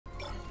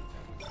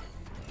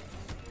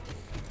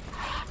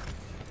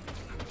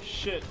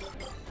shit.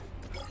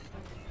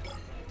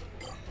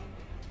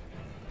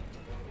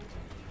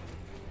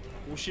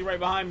 Oh, she right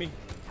behind me.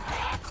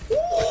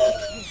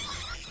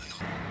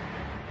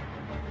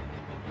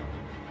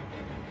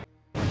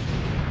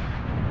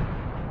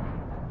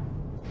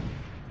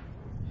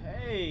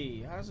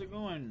 Hey, how's it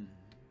going?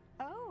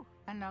 Oh,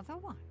 another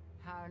one.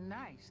 How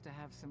nice to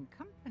have some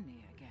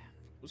company again.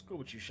 What's good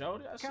with you,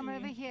 shawty? I Come see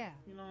over you. here.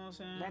 You know what I'm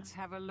saying? Let's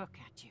have a look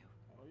at you.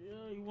 Oh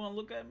yeah, you wanna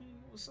look at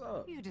me? What's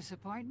up? You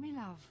disappoint me,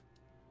 love.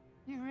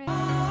 You really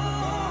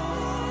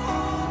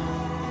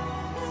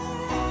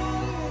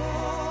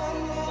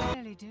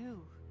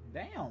do.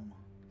 Damn.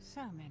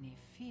 So many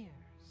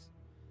fears.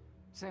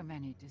 So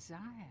many desires.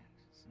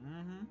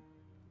 Mm-hmm.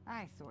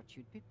 I thought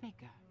you'd be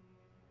bigger.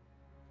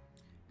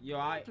 Yo,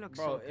 Look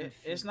bro, so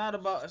it's not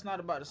about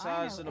the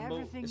size of the boat.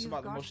 everything It's you've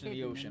about the got motion of the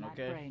hidden ocean, in that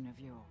okay? brain of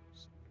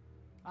yours.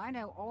 I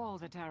know all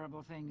the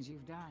terrible things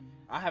you've done.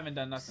 I haven't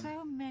done nothing.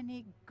 So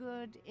many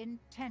good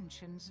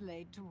intentions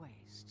laid to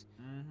waste.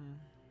 Mm-hmm.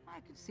 I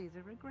could see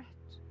the regret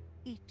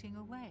eating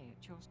away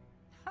at your...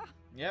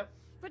 Yep.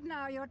 But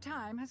now your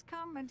time has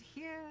come, and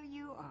here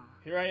you are.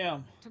 Here I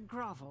am. To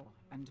grovel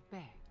and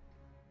beg.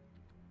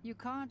 You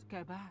can't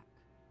go back.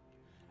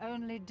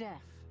 Only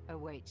death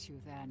awaits you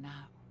there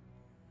now.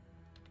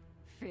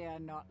 Fear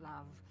not,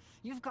 love.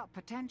 You've got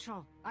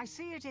potential. I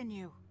see it in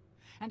you.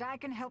 And I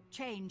can help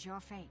change your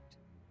fate.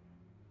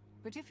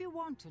 But if you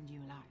want a new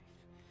life,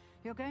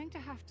 you're going to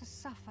have to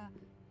suffer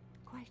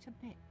quite a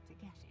bit to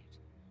get it.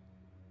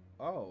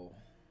 Oh.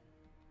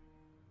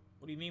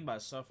 What do you mean by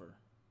suffer?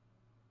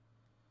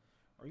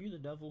 Are you the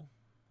devil?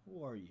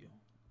 Who are you?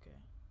 Okay.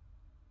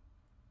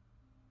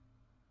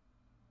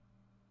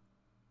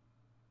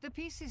 The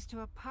pieces to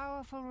a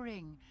powerful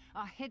ring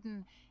are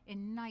hidden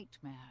in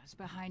nightmares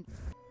behind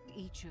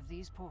each of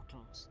these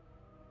portals.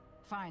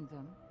 Find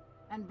them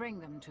and bring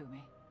them to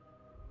me,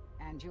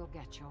 and you'll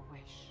get your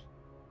wish.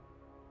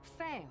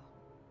 Fail,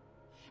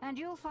 and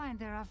you'll find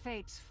there are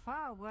fates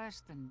far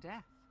worse than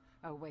death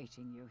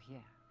awaiting you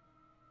here.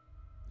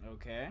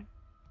 Okay.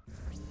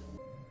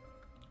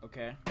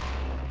 Okay.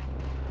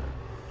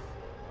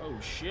 Oh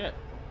shit.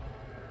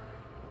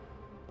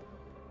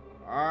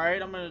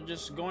 Alright, I'm gonna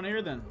just go in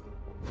here then.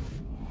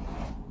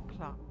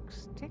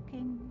 Clock's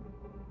ticking.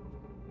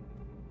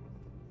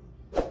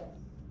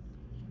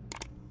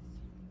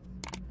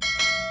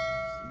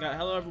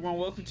 Hello everyone,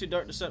 welcome to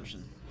Dark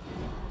Deception.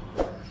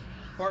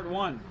 Part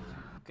 1.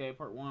 Okay,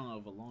 part 1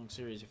 of a long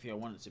series if you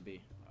want it to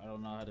be. I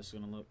don't know how this is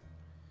gonna look.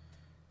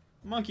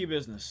 Monkey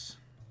business.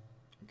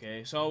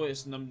 Okay, so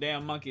it's them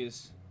damn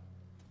monkeys.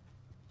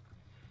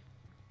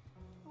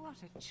 What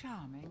a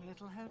charming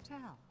little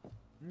hotel.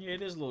 Yeah,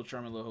 it is a little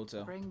charming little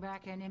hotel. Bring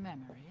back any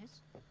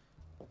memories?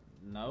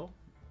 No.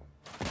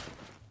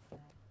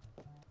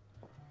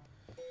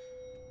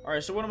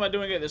 Alright, so what am I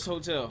doing at this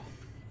hotel?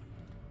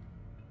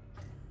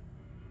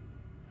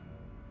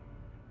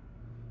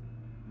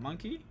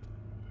 Monkey?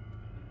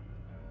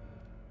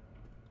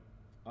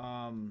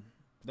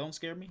 Don't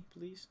scare me,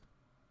 please.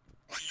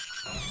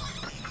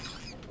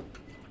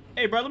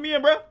 Hey, bro, let me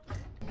in, bro.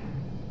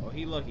 Oh,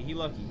 he lucky, he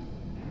lucky.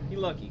 He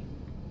lucky.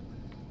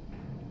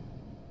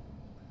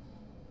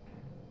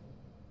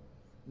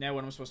 Now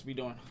what am I supposed to be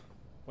doing?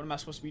 What am I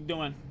supposed to be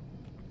doing?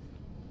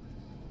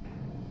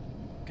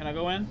 Can I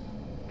go in?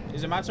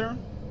 Is it my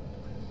turn?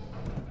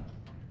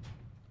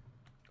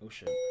 Oh,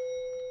 shit.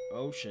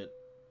 Oh, shit.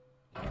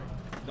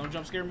 Don't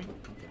jump scare me.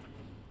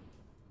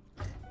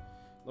 Okay.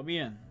 Let me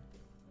in.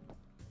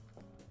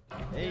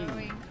 Hey.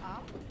 Going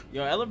up?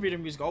 Yo, elevator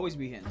music always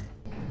be hitting.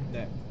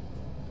 That.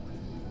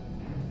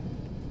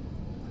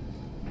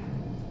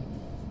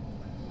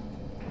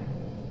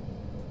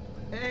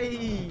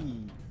 Hey.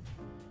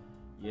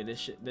 Yeah, this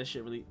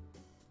shit really.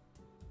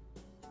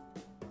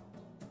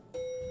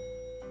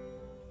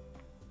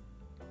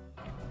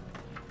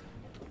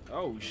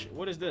 Oh shit!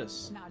 What is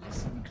this? Now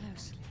listen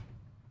closely.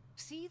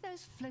 See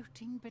those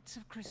floating bits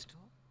of crystal?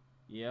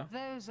 Yeah.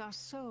 Those are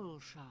soul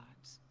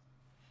shards.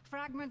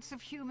 Fragments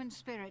of human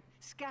spirit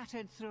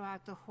scattered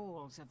throughout the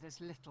halls of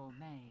this little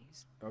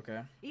maze.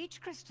 Okay.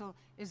 Each crystal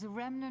is a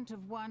remnant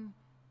of one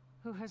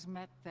who has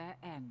met their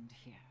end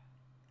here.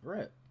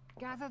 Right.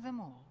 Gather them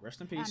all. Rest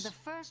in peace. And the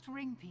first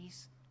ring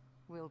piece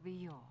will be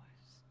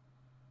yours.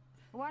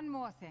 One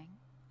more thing.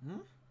 Hmm?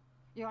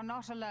 You're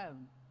not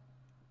alone.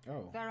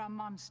 Oh. There are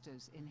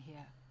monsters in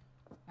here,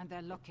 and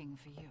they're looking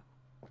for you.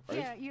 Are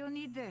Here, you'll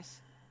need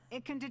this.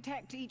 It can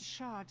detect each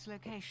shard's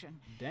location.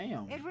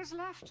 Damn. It was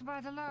left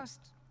by the last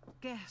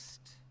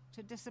guest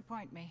to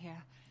disappoint me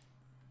here.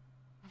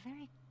 A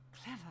very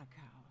clever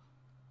girl.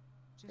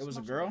 Just It was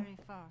a not girl? very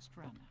fast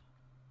runner.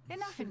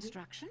 Enough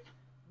instruction.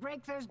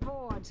 Break those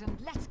boards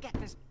and let's get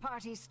this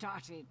party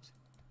started.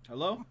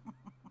 Hello?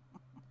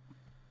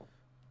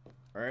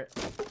 Alright.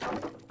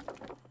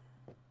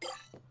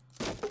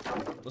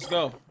 Let's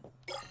go.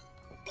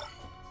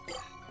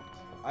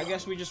 I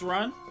guess we just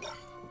run.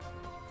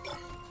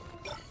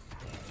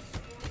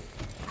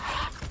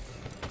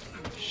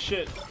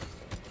 Shit.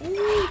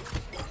 Ooh.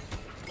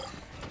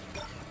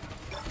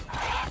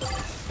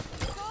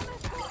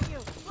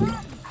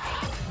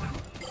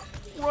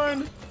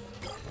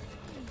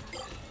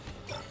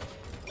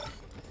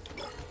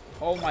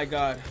 Oh my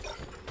god.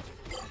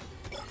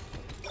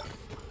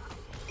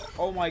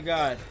 Oh my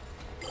god.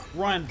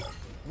 Run.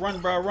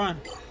 Run, bro, run.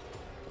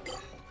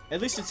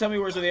 At least to tell me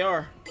where they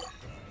are.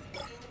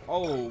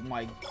 Oh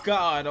my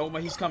god. Oh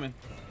my, he's coming.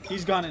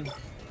 He's gunning.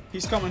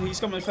 He's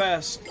coming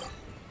fast.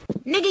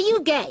 Nigga,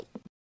 you gay.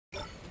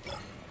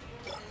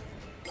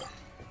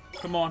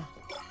 Come on.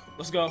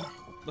 Let's go.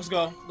 Let's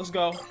go. Let's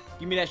go.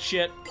 Give me that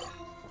shit.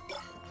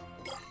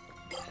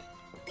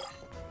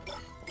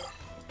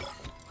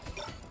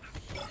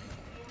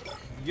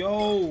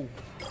 Yo.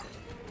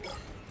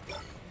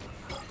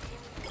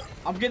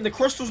 I'm getting the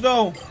crystals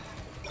though.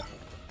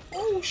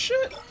 Oh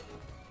shit.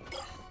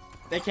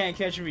 They can't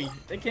catch me.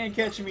 They can't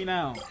catch me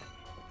now.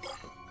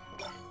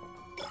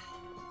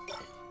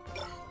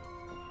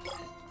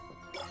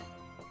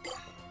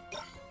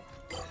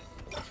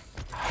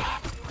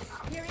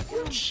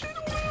 Oh shit.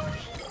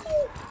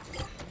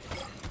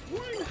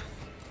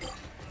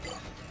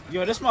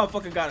 Yo, this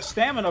motherfucker got a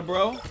stamina,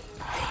 bro.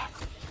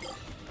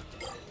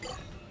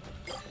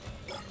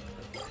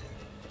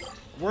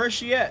 Where is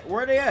she at?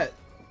 Where are they at?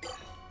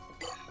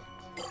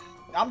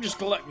 I'm just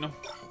collecting them.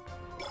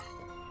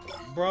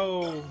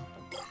 Bro.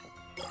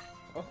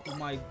 Oh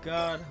my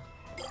god.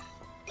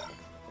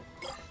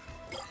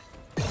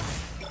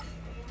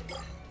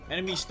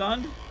 Enemy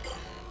stunned?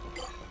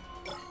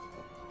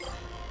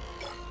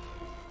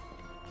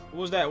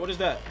 What was that? What is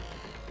that?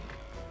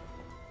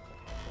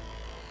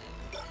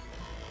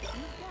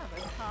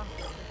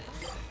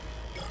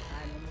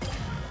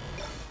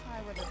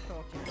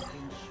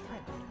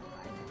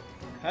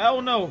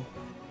 Hell no.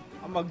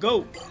 I'm a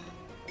goat.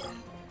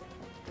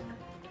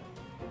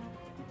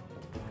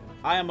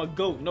 I am a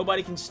goat.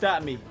 Nobody can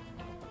stop me.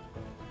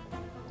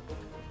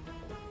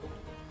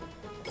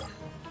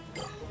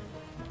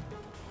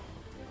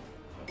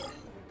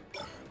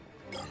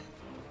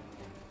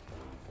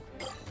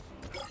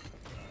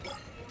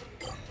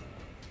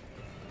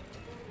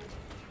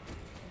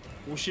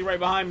 Was she right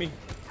behind me?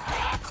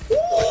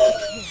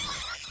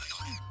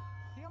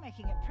 You're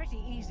making it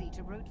pretty easy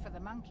to root for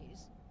the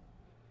monkeys.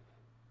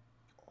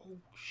 Oh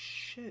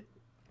shit.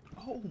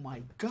 Oh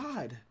my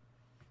god.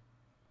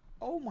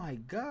 Oh my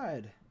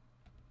god.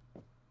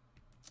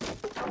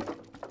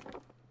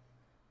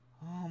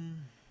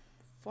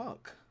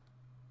 Fuck.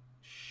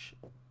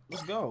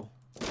 Let's go.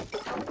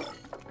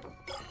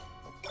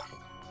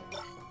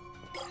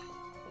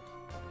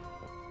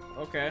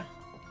 Okay.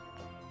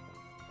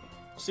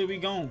 See, we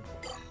gone.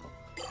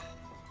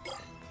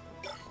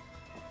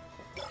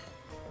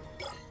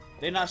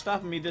 They're not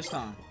stopping me this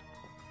time.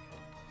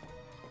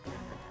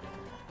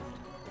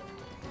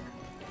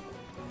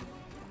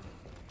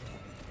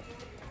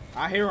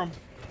 I hear them.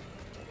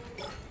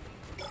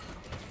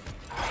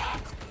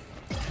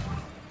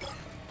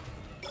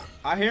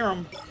 I hear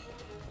him.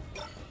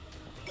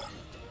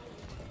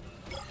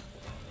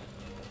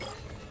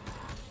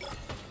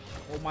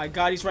 Oh my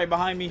god, he's right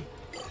behind me.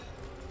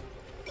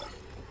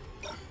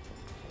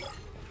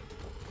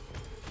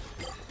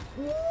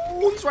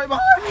 Ooh, he's right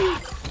behind me.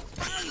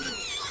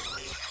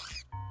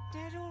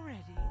 Dead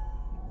already?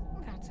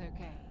 That's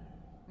okay.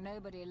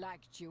 Nobody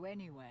liked you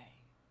anyway.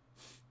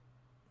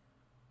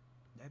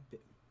 That bitch.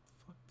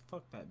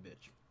 Fuck that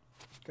bitch.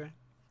 Okay.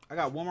 I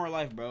got one more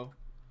life, bro.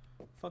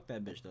 Fuck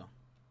that bitch, though.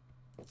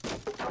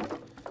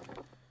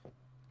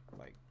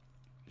 Like,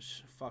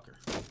 just fuck her.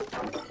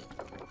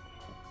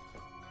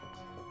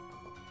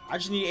 I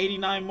just need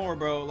 89 more,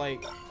 bro.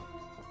 Like,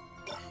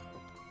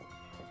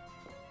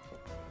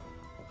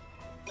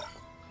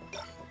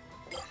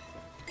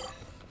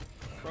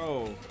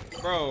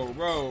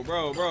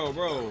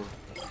 bro.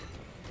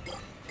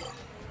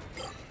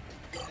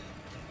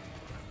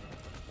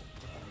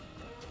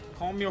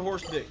 Calm your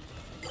horse dick.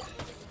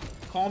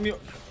 Calm your...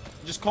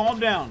 Just calm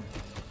down.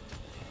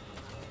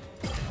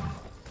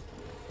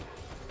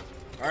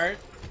 Alright?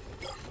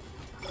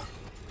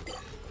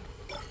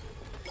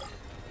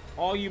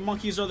 All you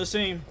monkeys are the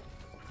same.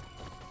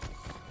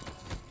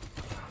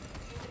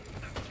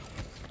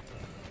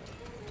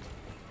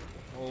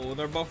 Oh,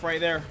 they're both right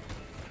there.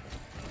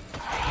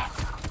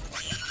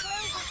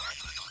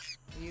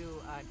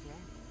 You are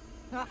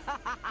dead.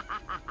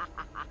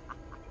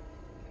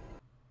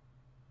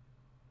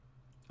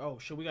 Oh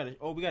shit, we got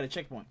a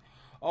checkpoint.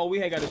 Oh, we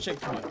had got a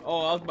checkpoint.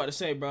 Oh, I was about to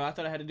say, bro, I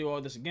thought I had to do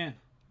all this again.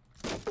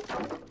 I'm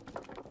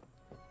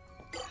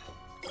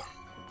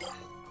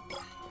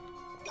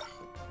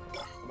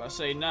about to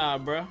say, nah,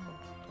 bro.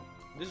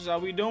 This is how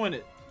we doing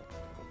it.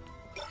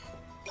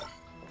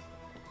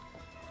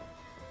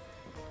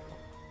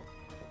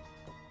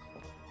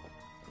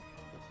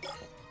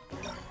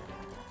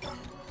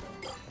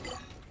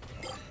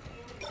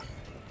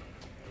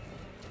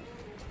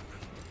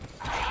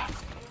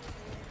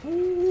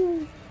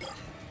 Woo.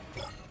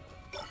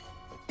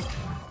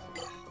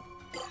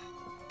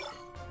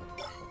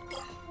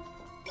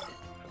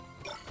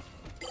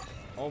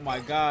 Oh my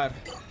god.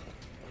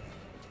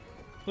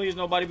 Please,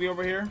 nobody be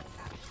over here.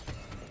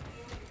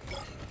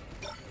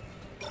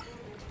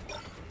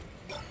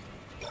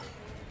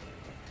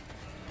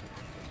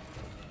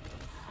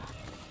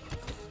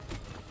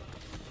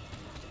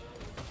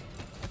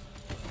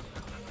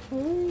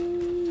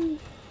 Ooh.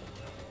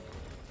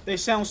 They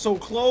sound so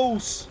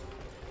close.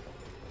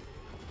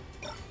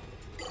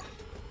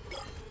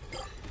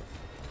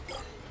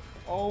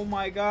 Oh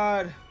my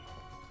god.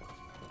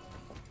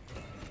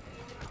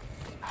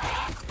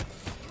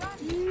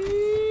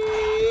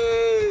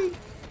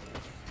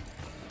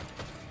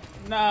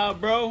 Nah,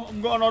 bro.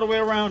 I'm going all the way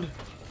around.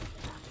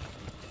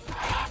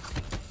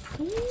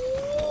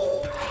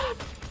 Oh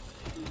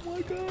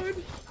my god.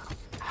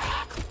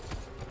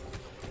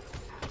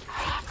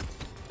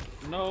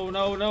 No,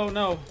 no, no,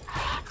 no.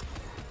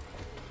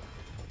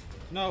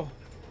 No.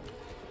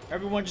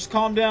 Everyone just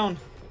calm down.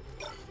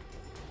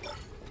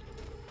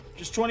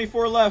 Just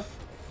 24 left.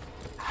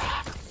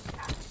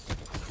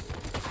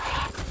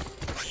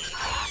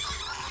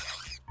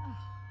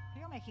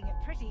 You're making it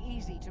pretty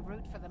easy to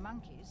root for the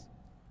monkeys.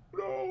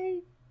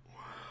 No.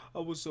 I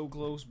was so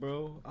close,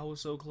 bro. I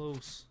was so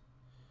close.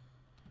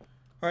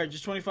 Alright,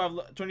 just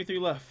 23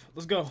 left.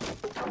 Let's go.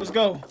 Let's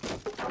go.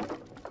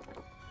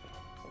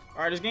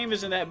 Alright, this game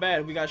isn't that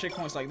bad. We got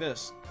checkpoints like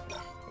this.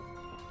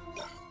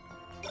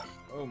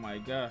 Oh my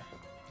god.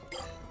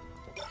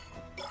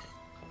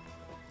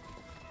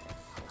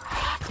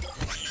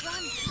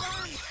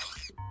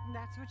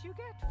 That's what you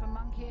get for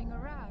monkeying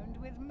around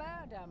with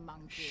murder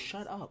monkeys.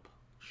 Shut up.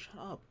 Shut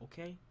up,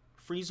 okay?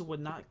 Frieza would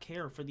not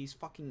care for these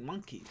fucking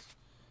monkeys.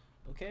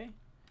 Okay?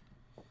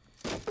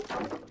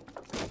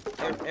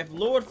 If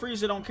Lord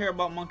Frieza don't care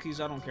about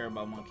monkeys, I don't care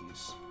about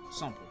monkeys.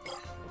 Simple.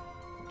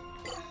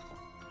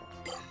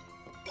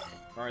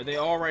 Alright, they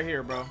all right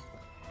here, bro.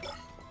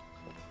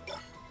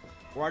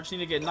 Or I just need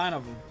to get 9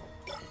 of them.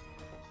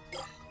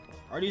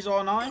 Are these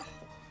all 9?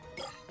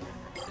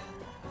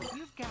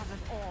 You've gathered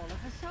all of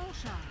the soul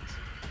shards.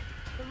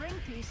 The ring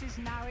piece is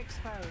now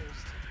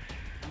exposed,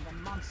 and the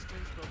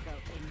monsters will go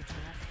into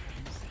a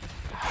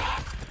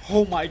frenzy.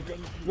 Oh my god.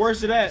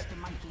 Where's it at? The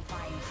monkey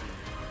finds you.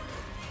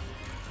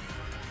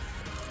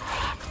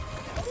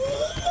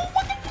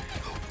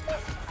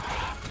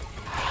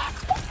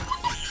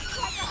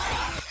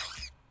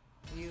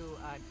 You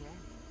are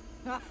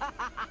dead.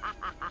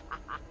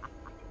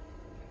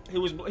 He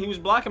was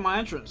blocking my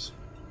entrance.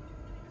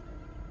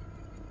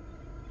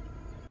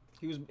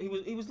 He was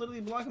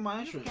literally blocking my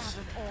You've entrance.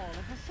 gathered all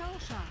of the soul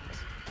shards.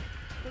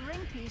 The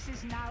ring piece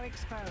is now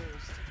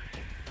exposed,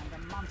 and the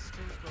monsters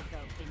will go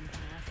into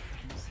a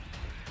frenzy.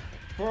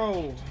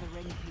 Bro, The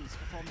ring piece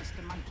before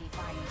Mr. Monkey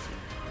finds you.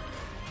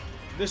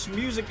 this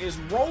music is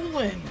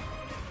rolling.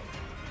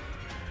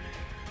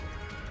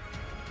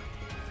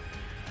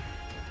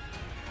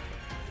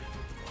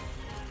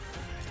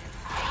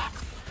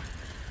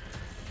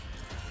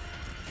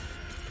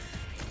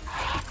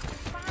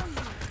 Found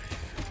you.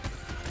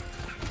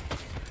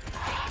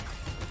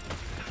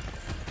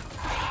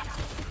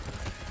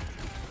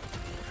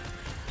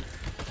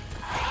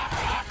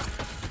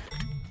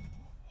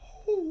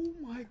 Oh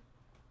my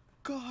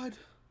god.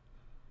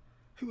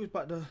 He was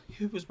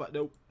about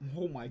to,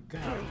 oh my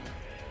god.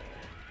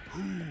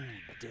 Who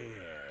dares?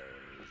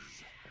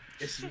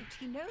 Shoot,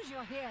 he knows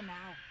you're here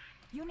now.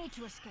 You need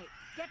to escape.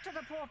 Get to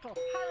the portal.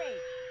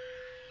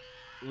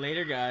 Hurry!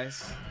 Later,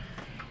 guys.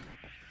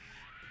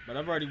 But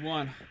I've already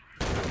won.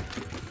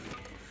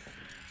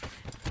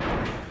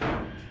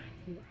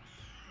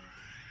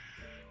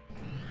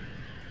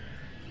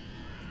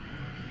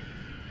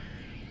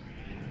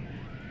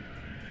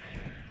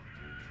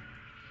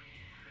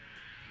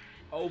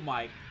 Oh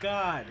my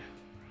god.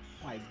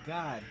 My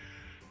god.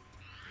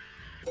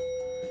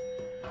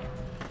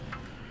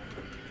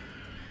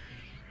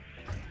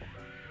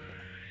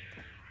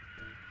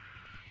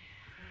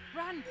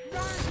 Run!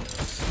 Run!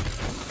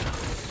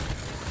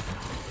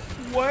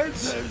 What?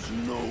 There's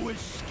no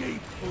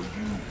escape for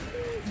you,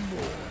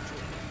 mortal.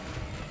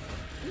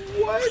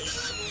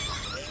 What?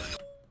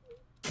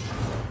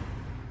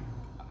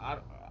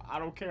 I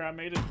don't care. I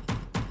made it.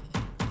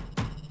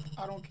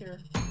 I don't care.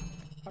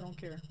 I don't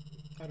care.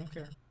 I don't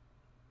care.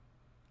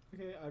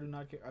 Okay, I do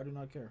not care. I do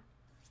not care.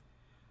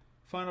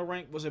 Final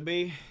rank was a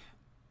B.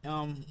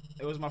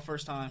 It was my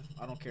first time.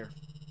 I don't care.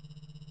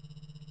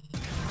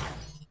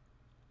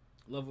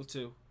 Level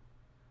 2.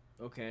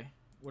 Okay.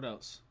 What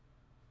else?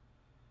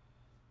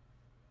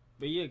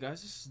 But yeah,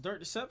 guys, this is Dark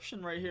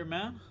Deception right here,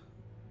 man.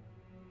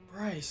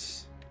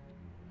 Bryce.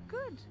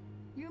 Good.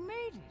 You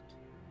made it.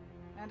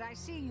 And I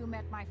see you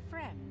met my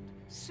friend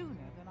sooner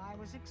than I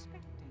was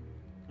expecting.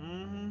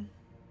 Mm-hmm.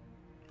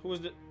 Who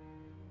was the...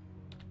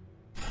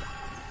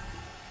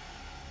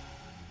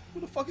 Who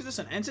the fuck is this,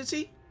 an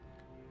entity?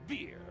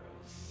 Beers.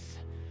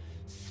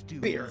 Still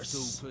Beers.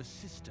 so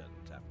persistent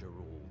after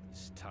all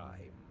this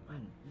time.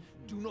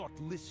 Do not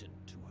listen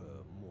to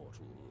her,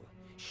 mortal.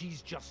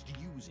 She's just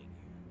using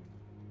you.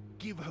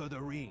 Give her the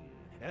ring,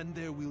 and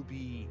there will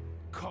be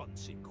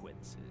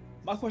consequences.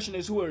 My question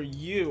is, who are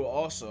you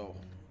also?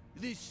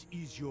 This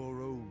is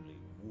your only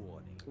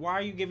warning. Why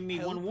are you giving me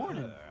Help one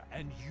warning? her,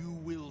 and you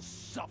will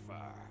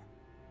suffer.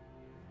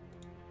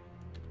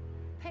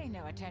 Pay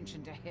no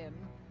attention to him.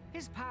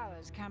 His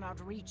powers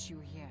cannot reach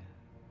you here.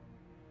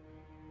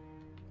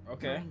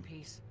 Okay. Ring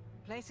piece.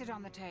 Place it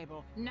on the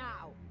table.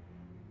 Now!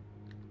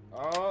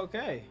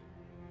 Okay.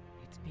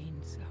 It's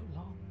been so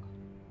long.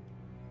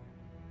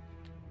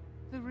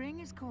 The ring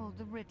is called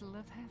the Riddle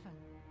of Heaven.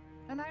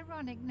 An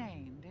ironic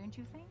name, don't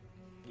you think?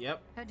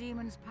 Yep. A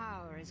demon's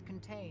power is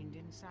contained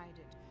inside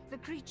it. The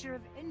creature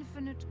of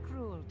infinite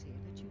cruelty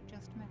that you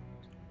just met.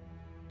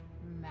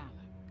 Malak.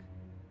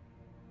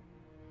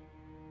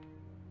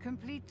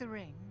 Complete the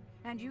ring,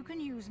 and you can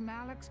use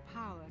Malak's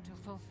power to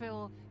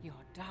fulfill your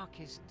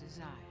darkest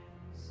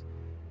desires.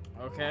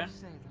 Okay. Or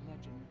so the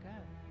legend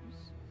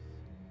goes.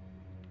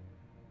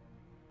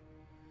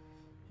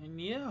 And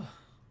yeah,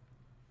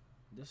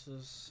 this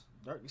is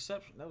Dark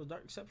Deception. That was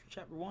Dark Deception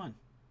Chapter 1.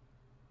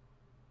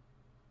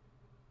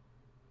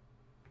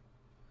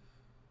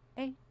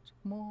 8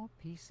 more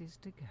pieces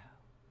to go.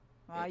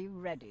 Are you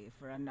ready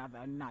for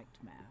another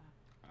nightmare?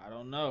 I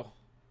don't know.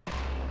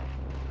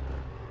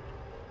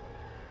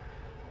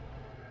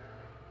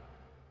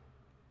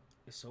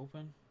 It's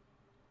open.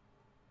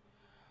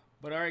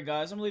 But alright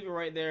guys, I'm gonna leave it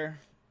right there.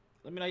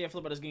 Let me know how you feel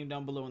about this game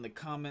down below in the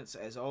comments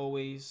as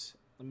always.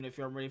 Let me know if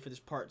you're ready for this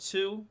part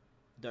 2,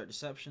 Dark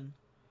Deception.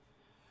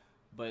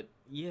 But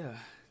yeah,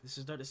 this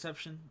is Dark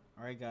Deception.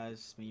 Alright guys,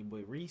 it's me, your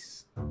boy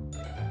Reese.